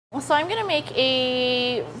So I'm gonna make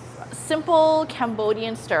a simple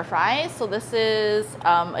Cambodian stir fry. So this is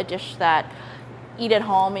a dish that eat at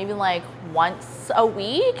home maybe like once a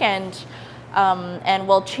week, and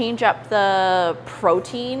we'll change up the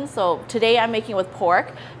protein. So today I'm making it with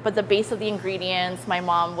pork, but the base of the ingredients, my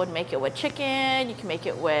mom would make it with chicken. You can make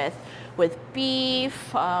it with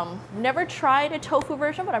beef. Never tried a tofu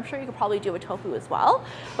version, but I'm sure you could probably do a tofu as well.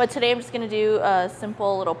 But today I'm just gonna do a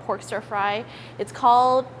simple little pork stir fry. It's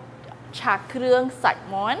called Groeung Sach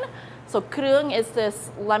Drook. So Groeung is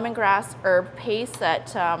this lemongrass herb paste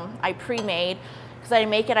that I pre-made. Because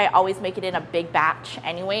I always make it in a big batch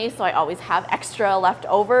anyway, so I always have extra left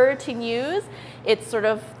over to use. It's sort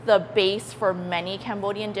of the base for many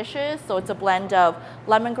Cambodian dishes. So it's a blend of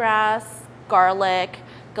lemongrass, garlic,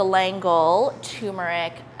 galangal,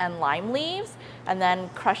 turmeric, and lime leaves, and then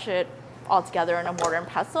crush it all together in a mortar and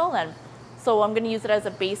pestle. And so I'm going to use it as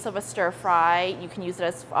a base of a stir fry. You can use it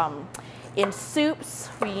as in soups.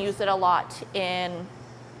 We use it a lot in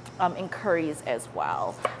curries as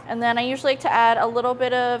well. And then I usually like to add a little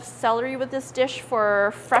bit of celery with this dish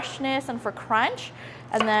for freshness and for crunch,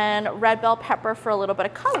 and then red bell pepper for a little bit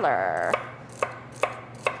of color.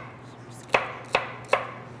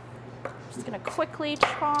 Just gonna quickly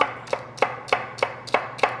chop.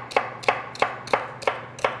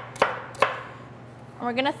 And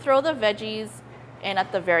we're gonna throw the veggies in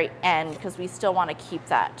at the very end because we still want to keep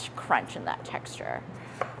that crunch and that texture.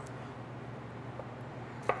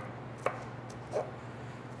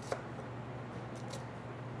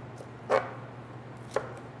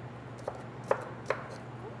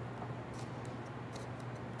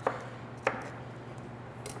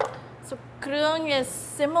 So Groeung is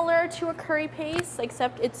similar to a curry paste,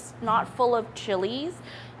 except it's not full of chilies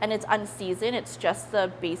and it's unseasoned. It's just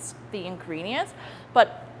the ingredients.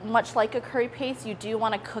 But much like a curry paste, you do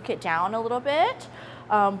want to cook it down a little bit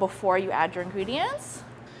before you add your ingredients.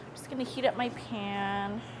 I'm just going to heat up my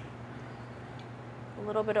pan, a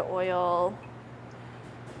little bit of oil.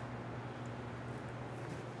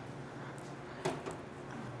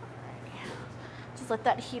 Let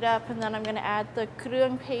that heat up, and then I'm going to add the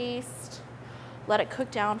Groeung paste, let it cook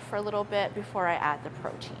down for a little bit before I add the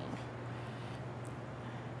protein.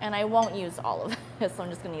 And I won't use all of it, so I'm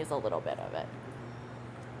just going to use a little bit of it.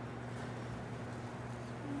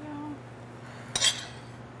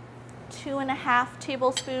 2.5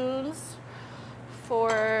 tablespoons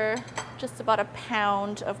for just about a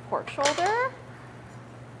pound of pork shoulder. I'm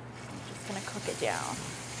just going to cook it down.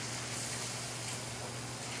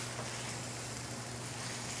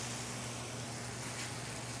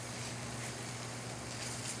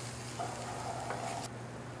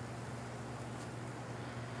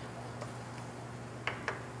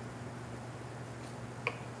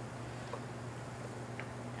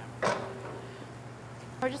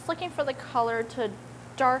 We're just looking for the color to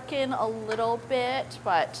darken a little bit,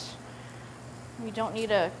 but we don't need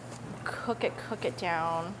to cook it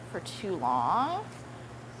down for too long.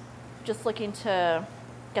 Just looking to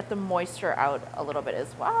get the moisture out a little bit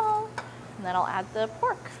as well. And then I'll add the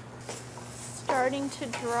pork. Starting to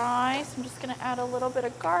dry, so I'm just gonna add a little bit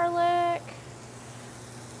of garlic.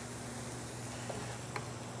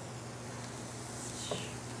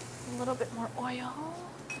 A little bit more oil.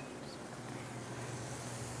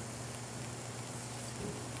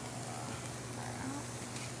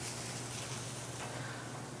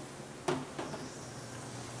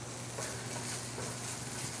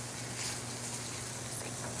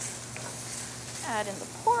 Add in the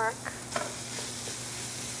pork.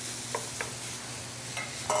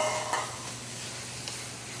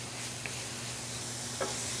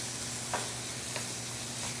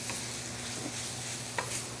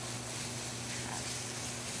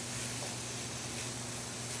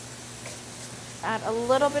 Add a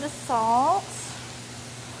little bit of salt.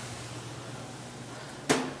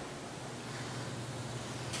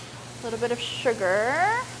 A little bit of sugar.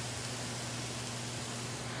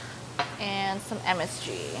 And some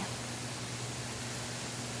MSG.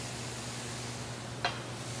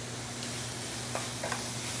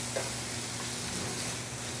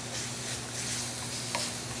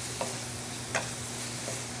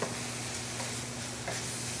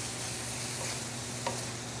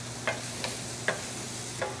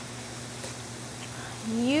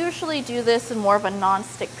 Usually do this in more of a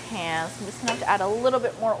non-stick pan, so I'm just gonna have to add a little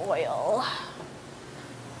bit more oil.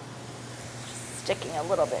 Sticking a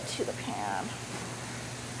little bit to the pan.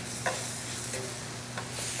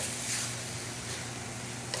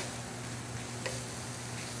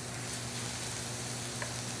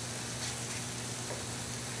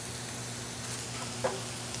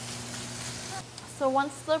 So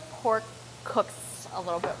once the pork cooks a a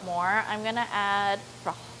little bit more, I'm gonna add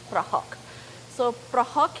brahok. So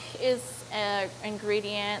brahok is an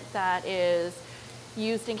ingredient that is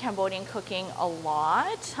used in Cambodian cooking a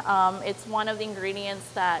lot. It's one of the ingredients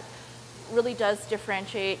that really does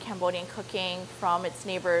differentiate Cambodian cooking from its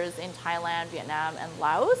neighbors in Thailand, Vietnam, and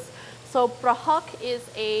Laos. So brahok is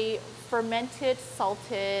a fermented,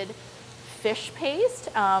 salted fish paste,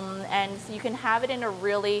 and so you can have it in a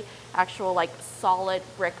really actual like solid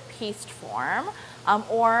brick paste form,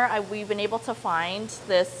 or we've been able to find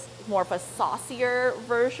this more of a saucier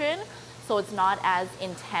version, so it's not as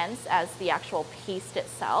intense as the actual paste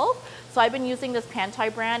itself. So I've been using this Pan Thai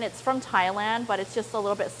brand. It's from Thailand, but it's just a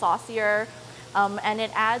little bit saucier, and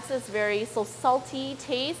it adds this very salty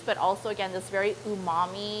taste, but also again this very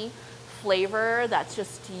umami flavor that's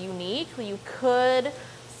just unique. You could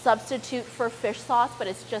substitute for fish sauce, but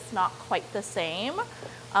it's just not quite the same.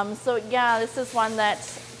 So yeah, this is one that,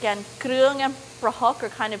 again, groeung and brahok are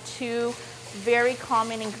kind of two very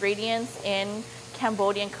common ingredients in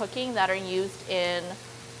Cambodian cooking that are used in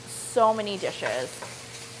so many dishes.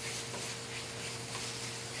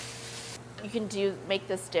 You can make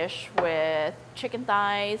this dish with chicken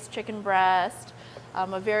thighs, chicken breast.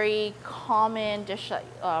 A very common dish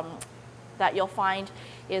that you'll find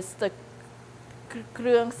is the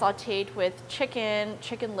groeung sauteed with chicken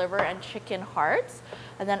liver, and chicken hearts,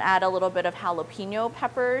 and then add a little bit of jalapeno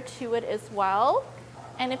pepper to it as well.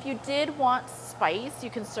 And if you did want spice, you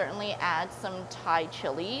can certainly add some Thai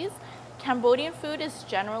chilies. Cambodian food is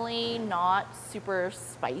generally not super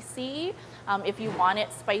spicy. If you want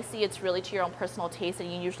it spicy, it's really to your own personal taste,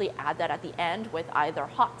 and you usually add that at the end with either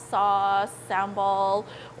hot sauce, sambal,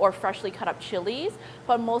 or freshly cut up chilies.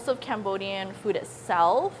 But most of Cambodian food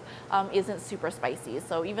itself isn't super spicy.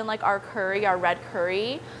 So even like our curry, our red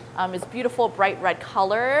curry, is beautiful, bright red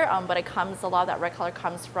color, but a lot of that red color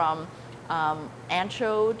comes from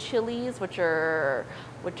ancho chilies, which are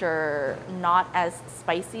not as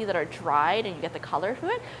spicy, that are dried, and you get the color to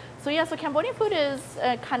it. So yeah, so Cambodian food is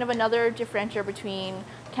kind of another differentiator between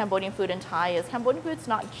Cambodian food and Thai. Is Cambodian food's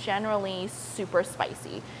not generally super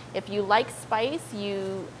spicy. If you like spice,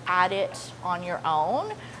 you add it on your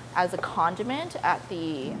own as a condiment at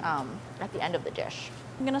the end of the dish.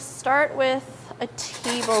 I'm gonna start with a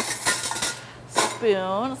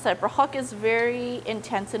tablespoon. So brahok is very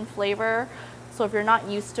intense in flavor, so if you're not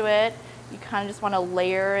used to it, you kind of just want to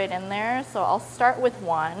layer it in there. So I'll start with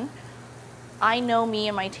one. I know me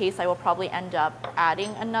and my taste, I will probably end up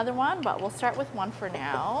adding another one, but we'll start with one for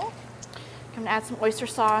now. I'm gonna add some oyster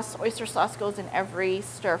sauce. Oyster sauce goes in every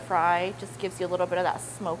stir fry, just gives you a little bit of that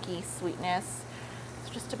smoky sweetness.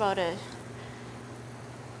 It's just about a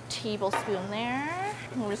tablespoon there.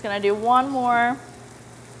 And we're just gonna do one more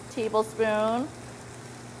tablespoon.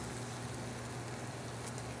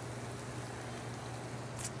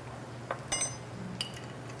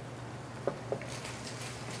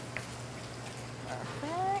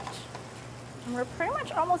 We're pretty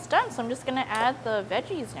much almost done, so I'm just gonna add the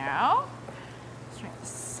veggies now. Let's bring the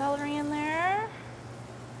celery in there.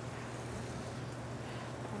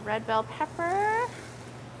 Red bell pepper.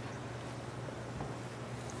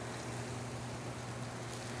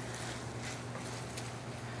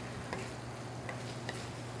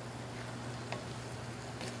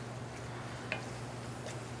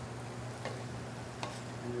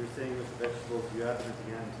 And you were saying with the vegetables, you added it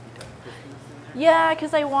again to keep that crispiness in there? Yeah,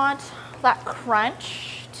 because I want that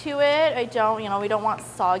crunch to it. We don't want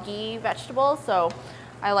soggy vegetables, so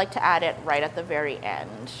I like to add it right at the very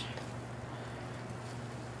end.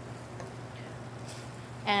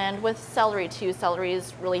 And with celery too, celery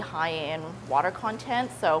is really high in water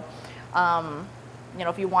content, so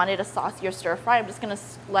if you wanted a saucier stir fry, I'm just gonna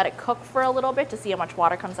let it cook for a little bit to see how much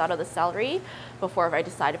water comes out of the celery before I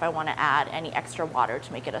decide if I want to add any extra water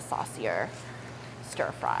to make it a saucier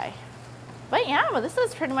stir fry. But yeah, this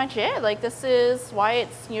is pretty much it. Like, this is why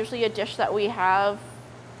it's usually a dish that we have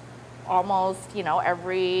almost,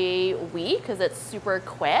 every week, because it's super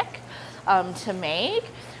quick to make.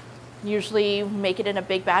 Usually make it in a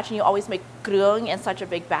big batch, and you always make groeung in such a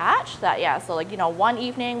big batch that, yeah, so one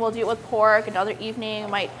evening we'll do it with pork, another evening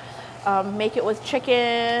might make it with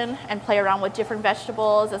chicken and play around with different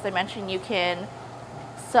vegetables. As I mentioned, you can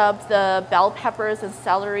sub the bell peppers and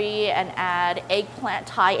celery and add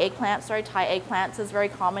Thai eggplants is very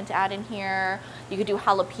common to add in here. You could do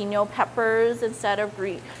jalapeno peppers instead of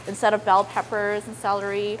bell peppers and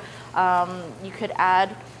celery. You could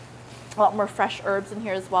add a lot more fresh herbs in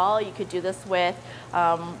here as well. You could do this with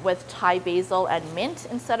Thai basil and mint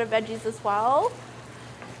instead of veggies as well.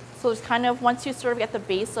 So it's kind of, once you sort of get the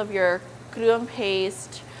base of your groeung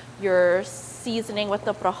paste, your seasoning with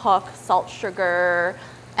the brahok, salt, sugar,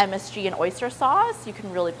 MSG, and oyster sauce, you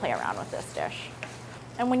can really play around with this dish.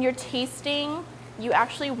 And when you're tasting, you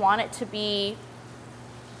actually want it to be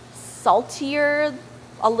saltier,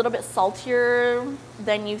 a little bit saltier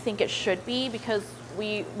than you think it should be, because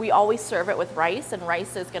we always serve it with rice, and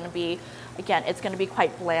rice is going to be, again, it's going to be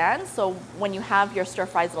quite bland. So when you have your stir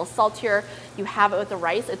fries a little saltier, you have it with the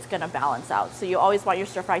rice, it's going to balance out. So you always want your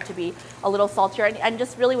stir fry to be a little saltier, and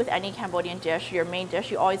just really with any Cambodian dish, your main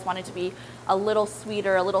dish, you always want it to be a little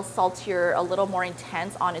sweeter, a little saltier, a little more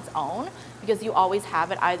intense on its own, because you always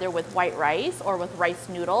have it either with white rice or with rice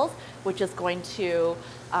noodles, which is going to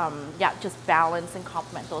just balance and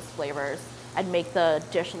complement those flavors and make the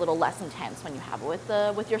dish a little less intense when you have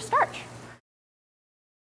it with your starch.